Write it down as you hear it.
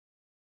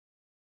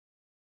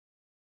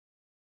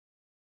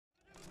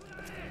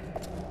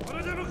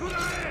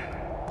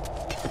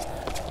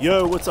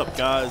Yo, what's up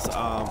guys?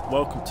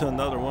 Welcome to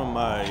another one of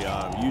my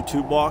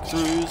YouTube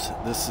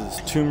walkthroughs. This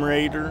is Tomb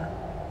Raider.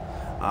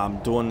 I'm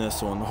doing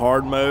this on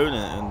hard mode and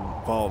it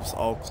involves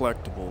all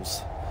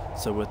collectibles.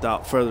 So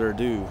without further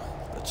ado,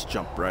 let's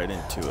jump right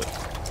into it.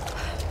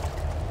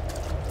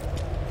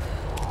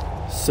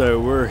 So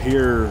we're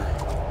here,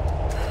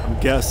 I'm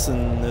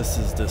guessing this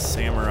is the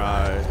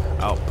samurai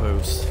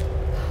outpost.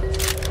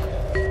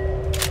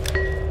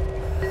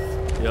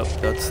 Yep,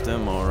 that's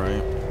them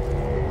alright.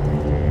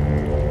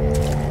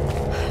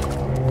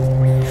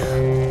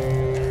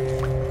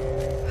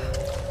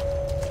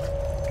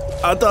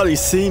 I thought he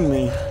seen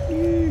me.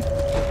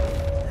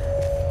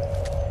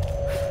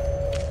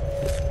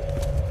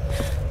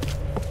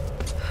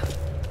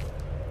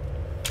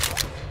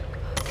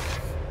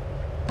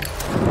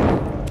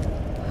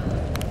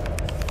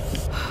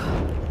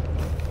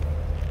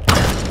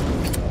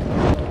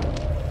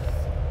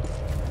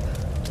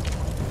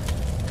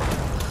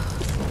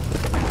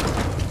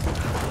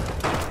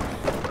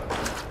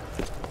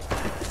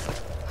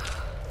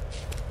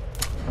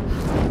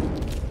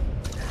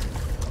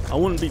 I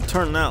wouldn't be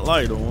turning that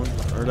light on,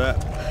 or that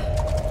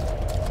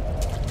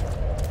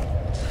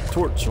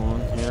torch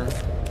on here.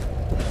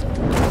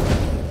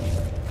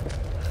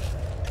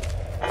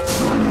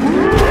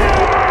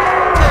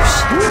 Oh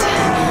shit.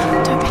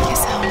 Don't make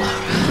yourself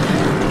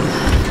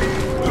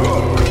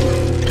Laura.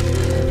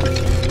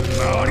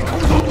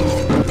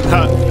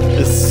 That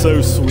is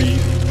so sweet.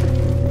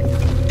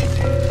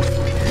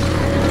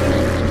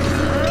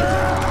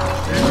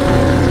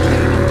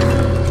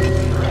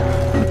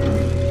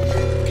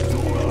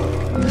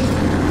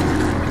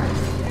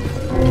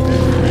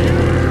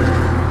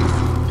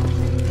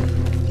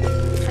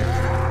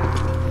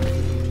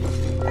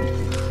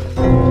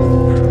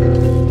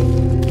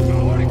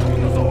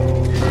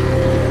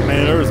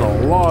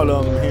 Lot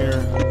of them here.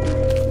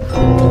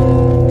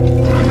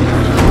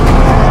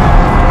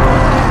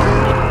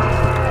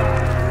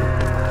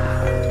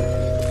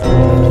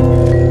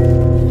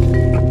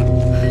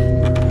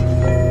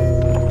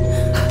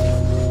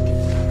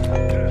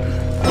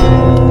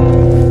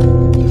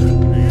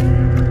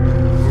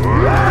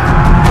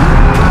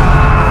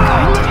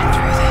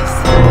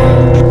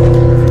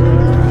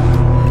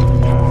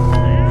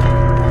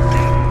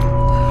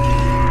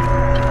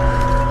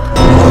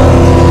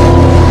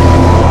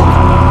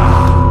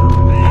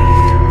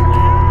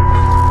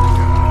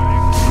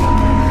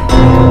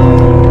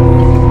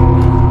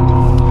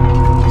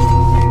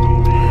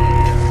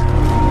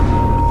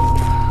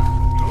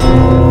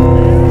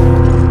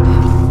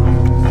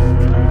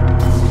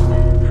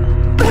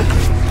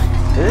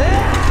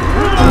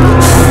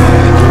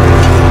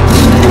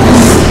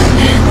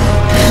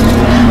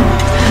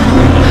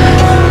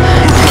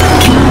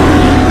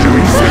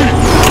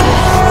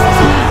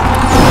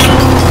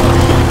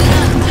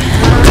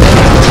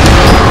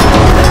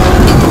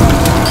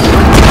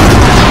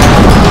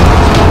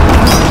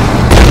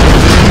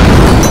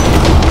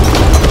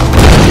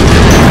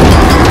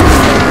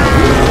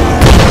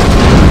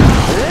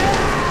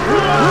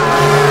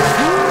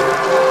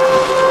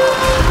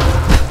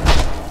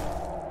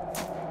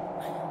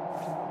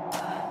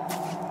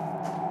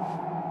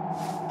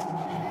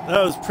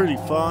 That was pretty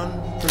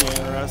fun, pretty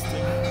interesting.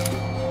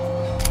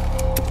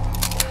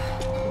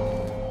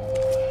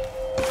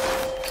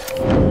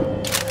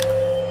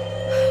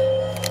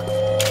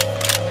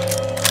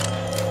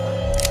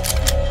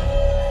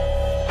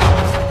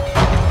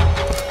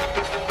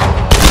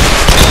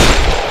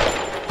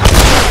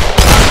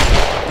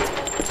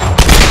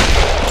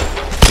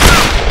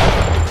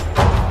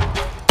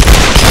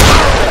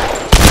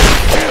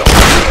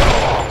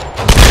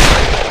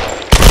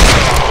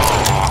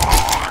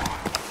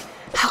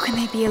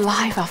 Be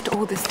alive after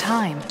all this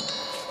time.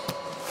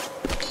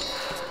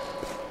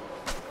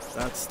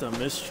 That's the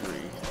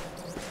mystery.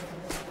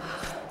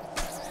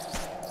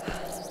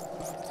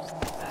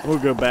 We'll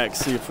go back,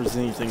 see if there's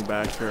anything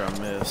back here I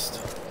missed.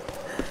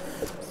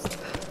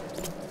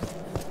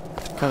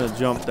 Kind of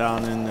jumped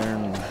down in there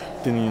and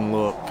didn't even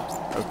look.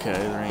 Okay,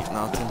 there ain't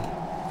nothing.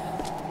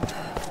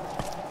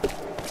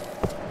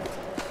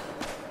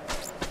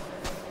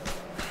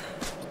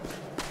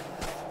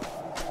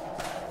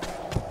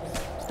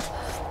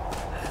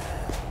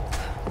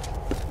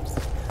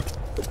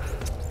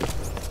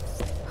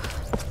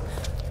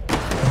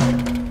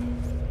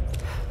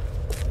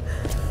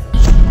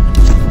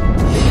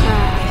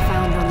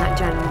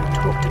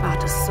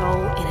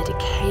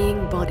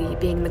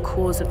 Being the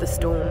cause of the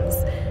storms.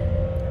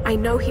 I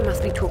know he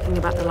must be talking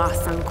about the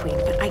last Sun Queen,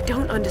 but I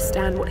don't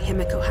understand what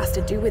Himiko has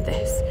to do with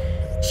this.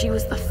 She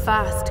was the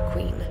first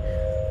queen.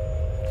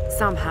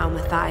 Somehow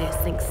Matthias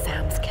thinks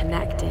Sam's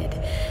connected,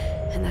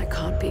 and that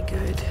can't be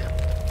good.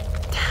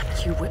 Damn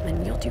you,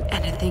 Whitman, you'll do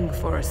anything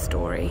for a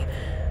story.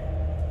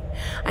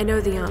 I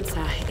know the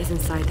answer is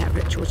inside that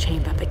ritual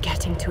chamber, but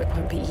getting to it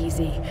won't be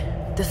easy.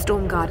 The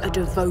Storm Guard are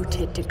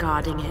devoted to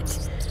guarding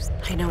it.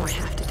 I know I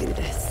have to do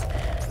this.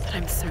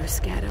 I'm so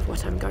scared of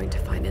what I'm going to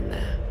find in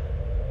there.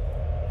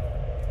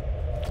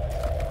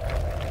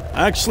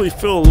 I actually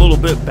feel a little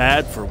bit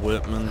bad for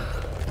Whitman.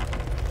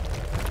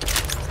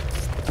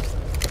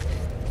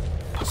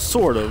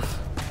 sort of.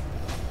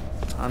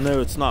 I know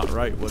it's not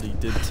right what he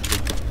did to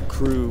the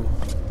crew.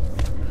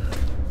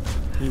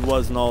 He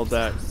wasn't all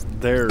that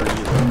there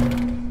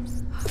either.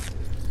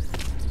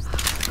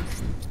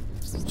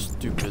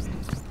 Stupid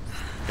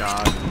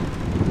God.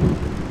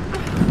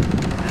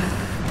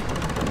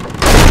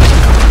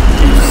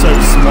 He's so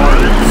smart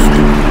and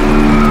stupid.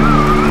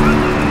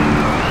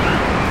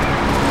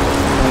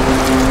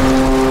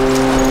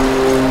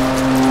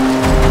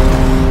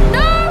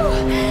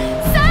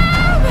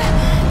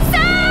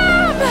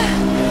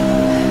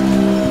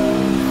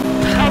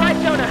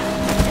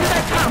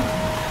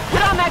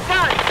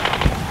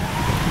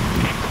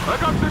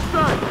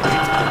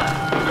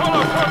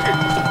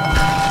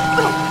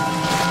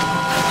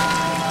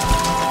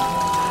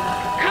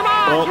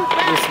 Well,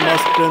 this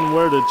must have been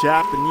where the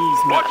Japanese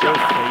met their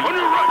fate.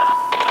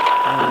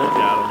 Oh, look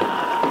at them.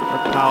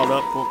 They're piled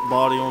up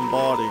body on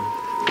body.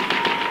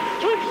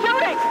 Keep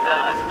shooting!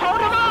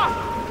 Hold them off!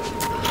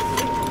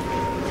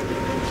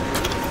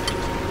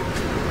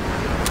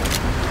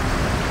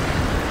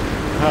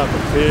 Have a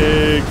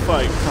big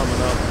fight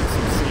coming up with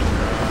some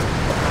samurai.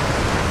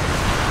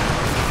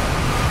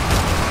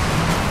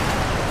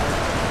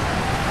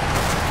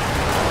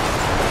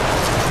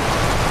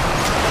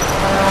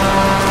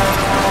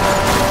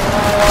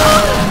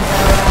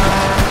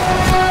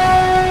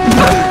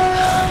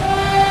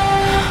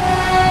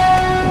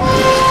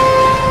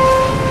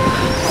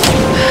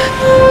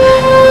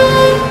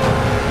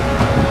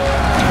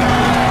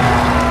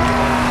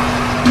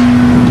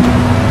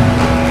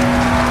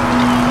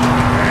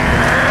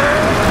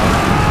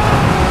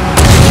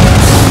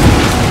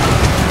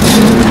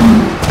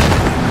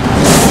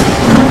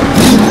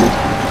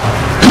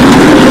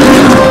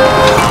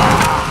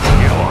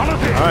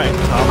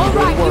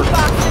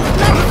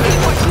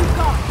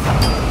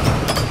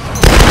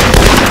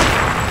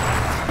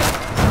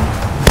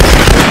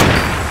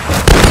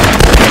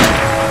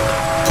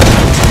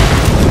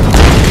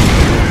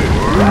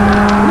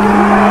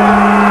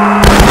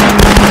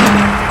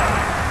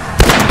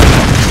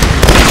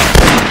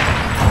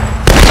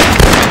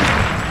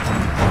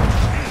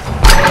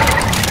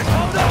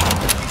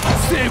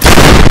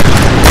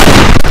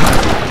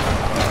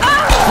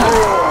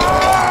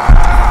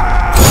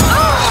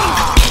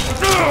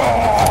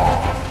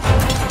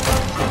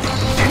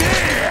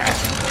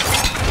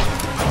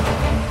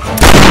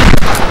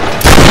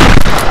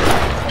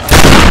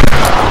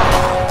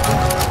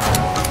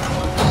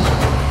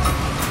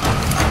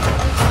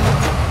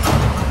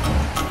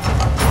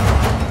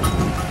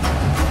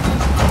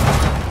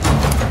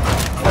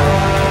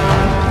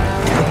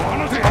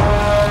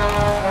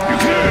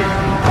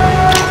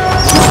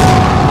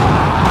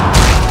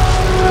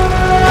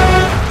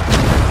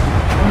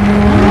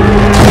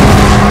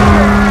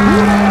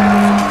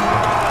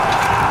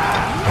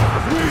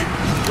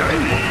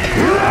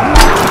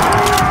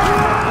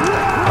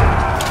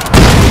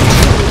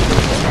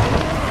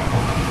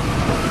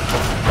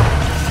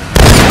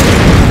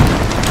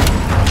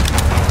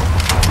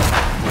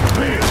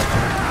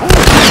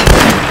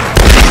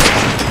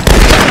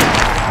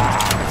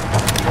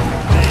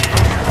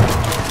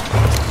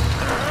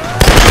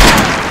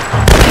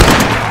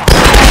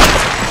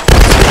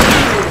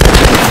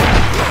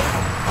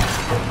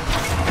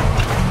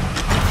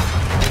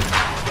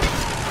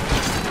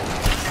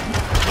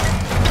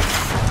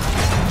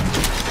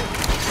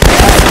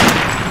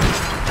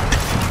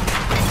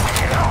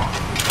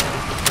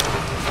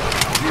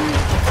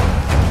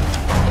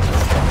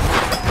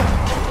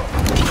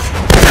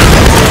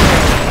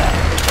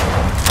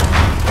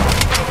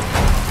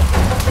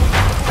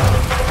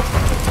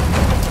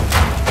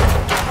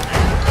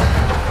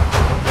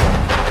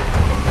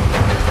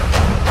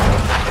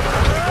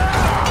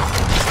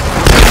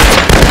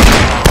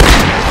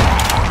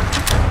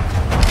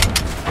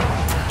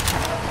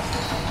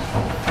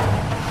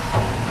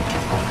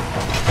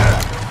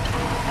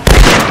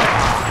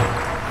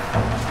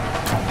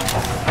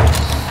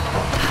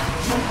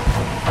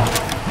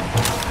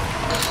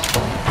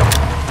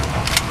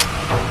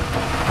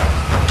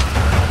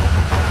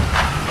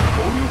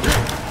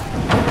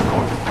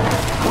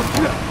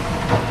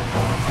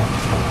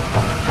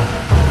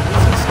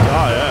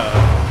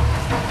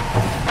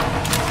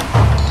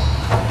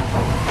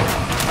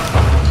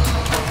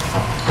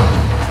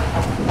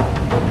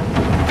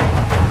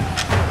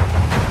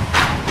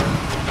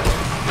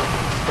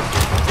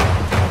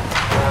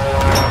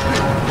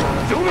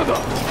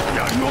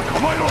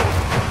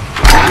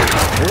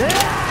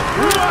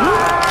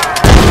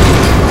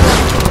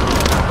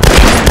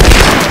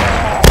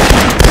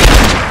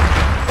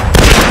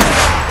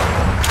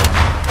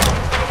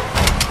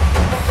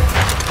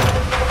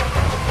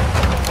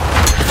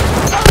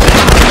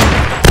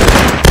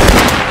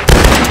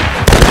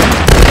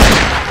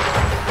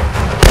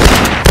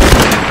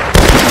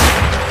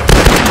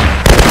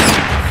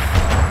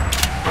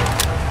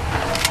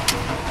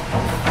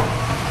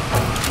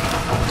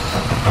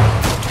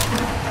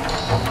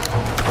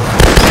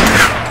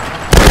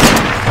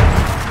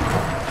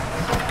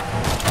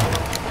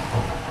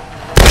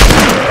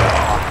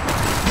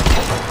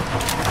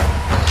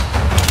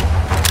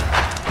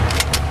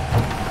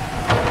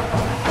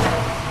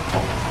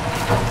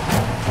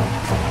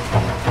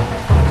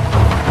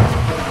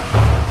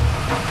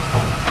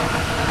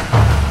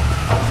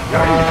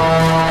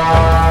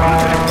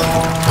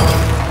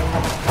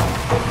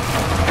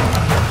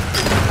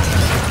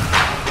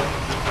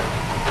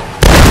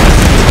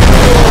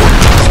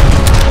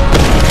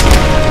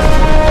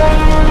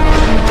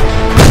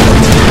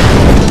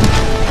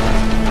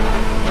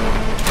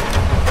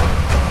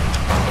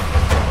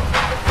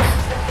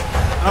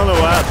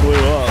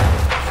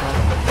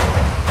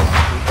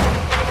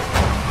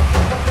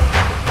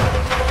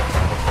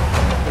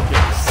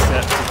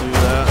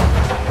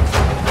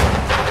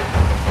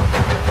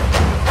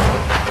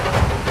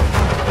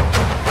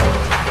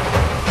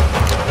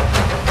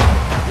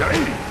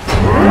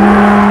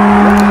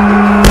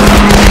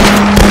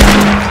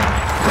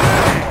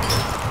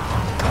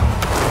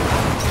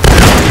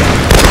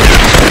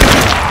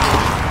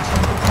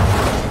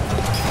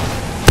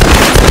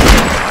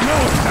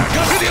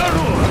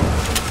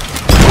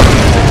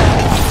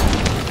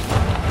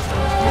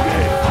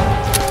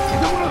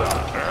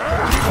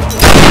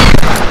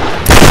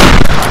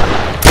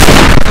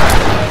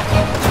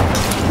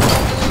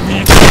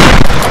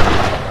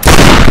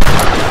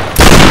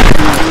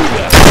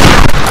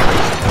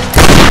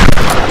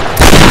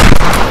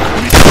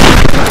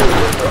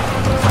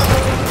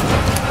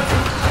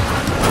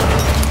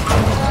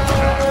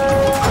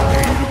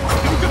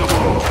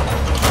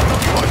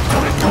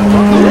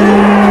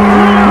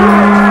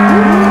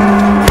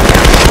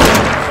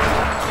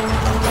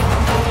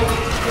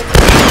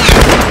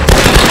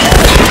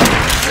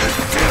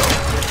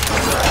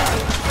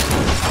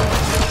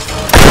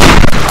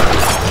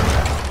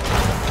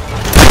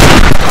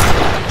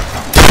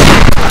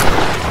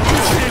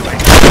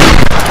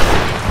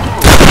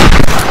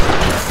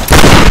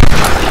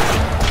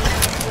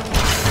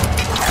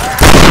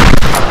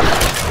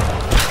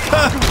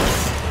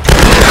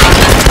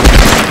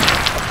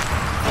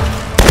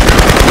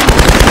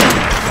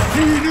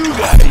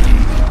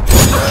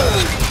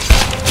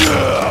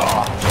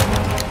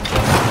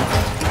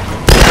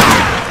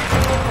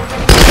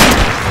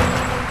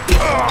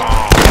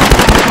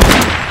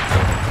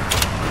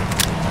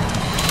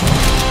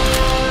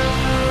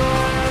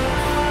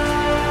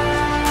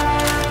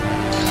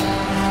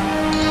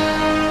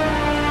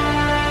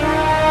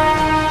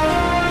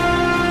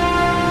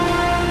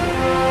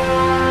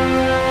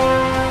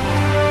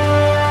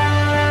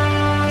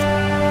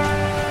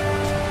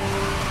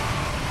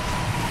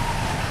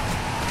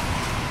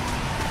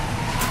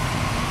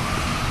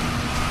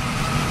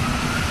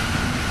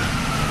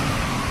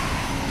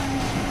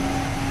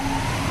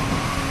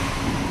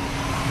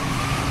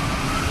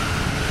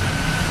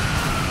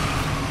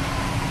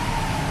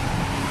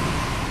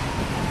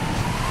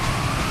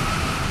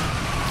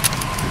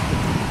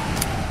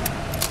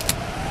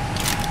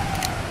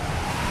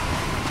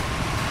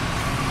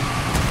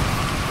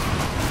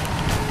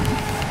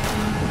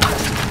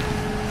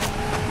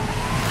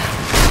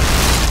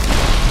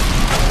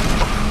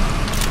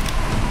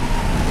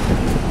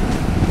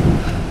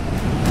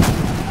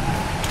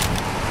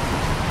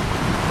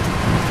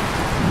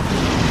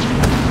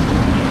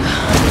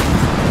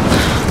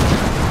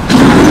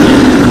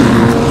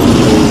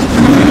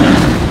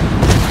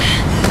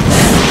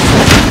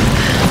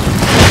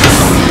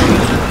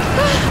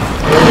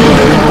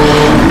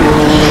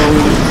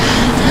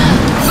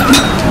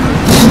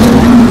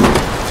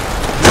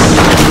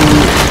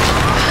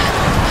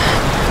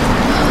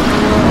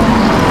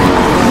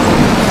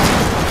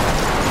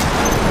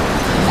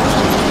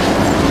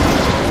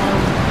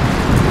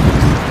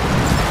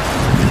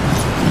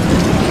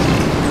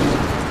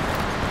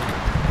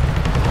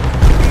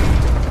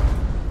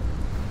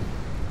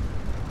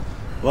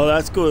 Well,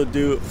 that's going to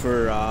do it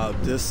for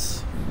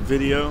this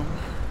video.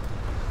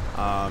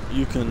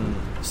 You can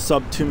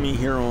sub to me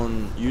here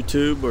on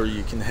YouTube, or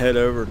you can head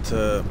over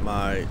to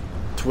my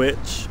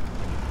Twitch,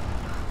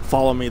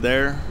 follow me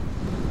there,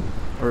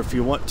 or if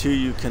you want to,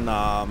 you can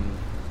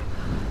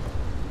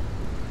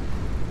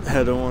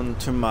head on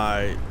to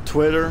my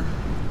Twitter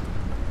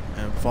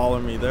and follow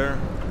me there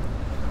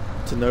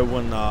to know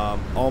when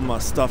all my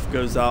stuff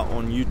goes out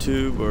on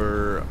YouTube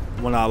or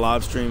when I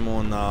live stream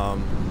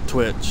on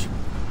Twitch.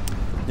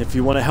 If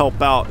you want to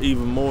help out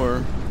even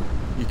more,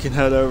 you can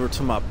head over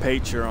to my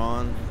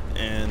Patreon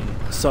and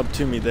sub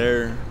to me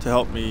there to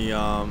help me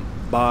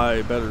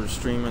buy better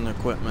streaming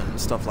equipment and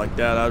stuff like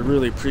that. I'd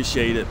really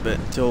appreciate it. But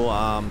until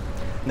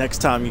next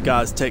time, you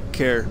guys take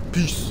care.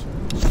 Peace.